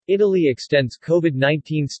Italy extends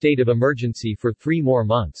COVID-19 state of emergency for 3 more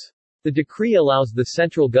months. The decree allows the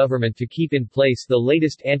central government to keep in place the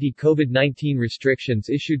latest anti-COVID-19 restrictions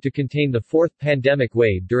issued to contain the fourth pandemic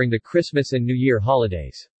wave during the Christmas and New Year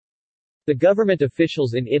holidays. The government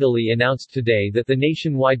officials in Italy announced today that the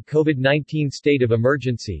nationwide COVID-19 state of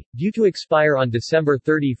emergency, due to expire on December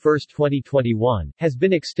 31, 2021, has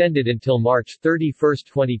been extended until March 31,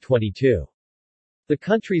 2022. The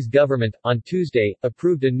country's government, on Tuesday,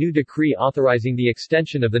 approved a new decree authorizing the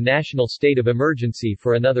extension of the national state of emergency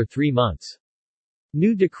for another 3 months.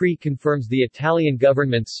 New decree confirms the Italian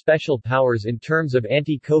government's special powers in terms of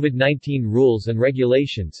anti-COVID-19 rules and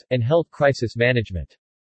regulations, and health crisis management.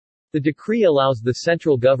 The decree allows the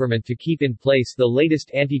central government to keep in place the latest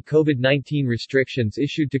anti-COVID-19 restrictions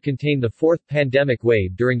issued to contain the fourth pandemic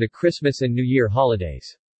wave during the Christmas and New Year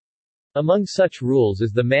holidays. Among such rules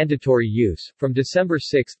is the mandatory use, from December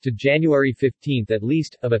 6 to January 15 at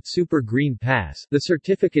least, of a Super Green Pass, the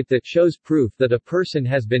certificate that shows proof that a person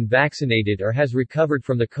has been vaccinated or has recovered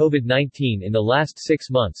from the COVID-19 in the last 6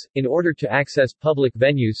 months, in order to access public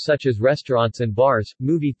venues such as restaurants and bars,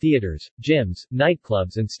 movie theaters, gyms,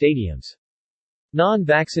 nightclubs and stadiums.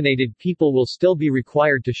 Non-vaccinated people will still be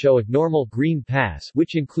required to show a normal green pass,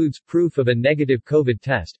 which includes proof of a negative COVID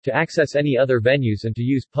test, to access any other venues and to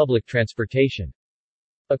use public transportation.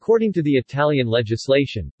 According to the Italian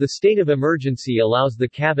legislation, the state of emergency allows the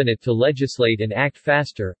cabinet to legislate and act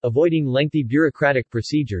faster, avoiding lengthy bureaucratic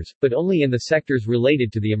procedures, but only in the sectors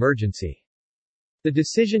related to the emergency. The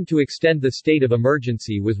decision to extend the state of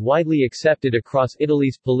emergency was widely accepted across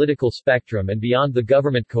Italy's political spectrum and beyond the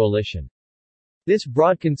government coalition. This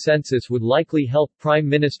broad consensus would likely help Prime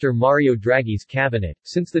Minister Mario Draghi's cabinet,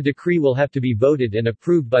 since the decree will have to be voted and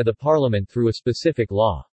approved by the parliament through a specific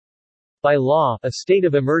law. By law, a state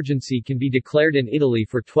of emergency can be declared in Italy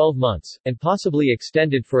for 12 months, and possibly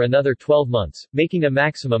extended for another 12 months, making a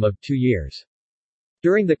maximum of 2 years.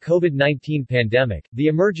 During the COVID-19 pandemic, the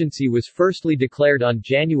emergency was firstly declared on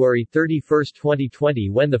January 31, 2020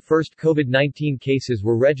 when the first COVID-19 cases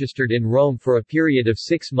were registered in Rome for a period of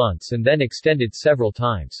 6 months and then extended several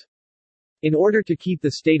times. In order to keep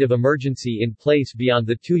the state of emergency in place beyond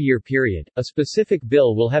the 2-year period, a specific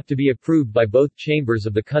bill will have to be approved by both chambers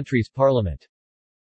of the country's parliament.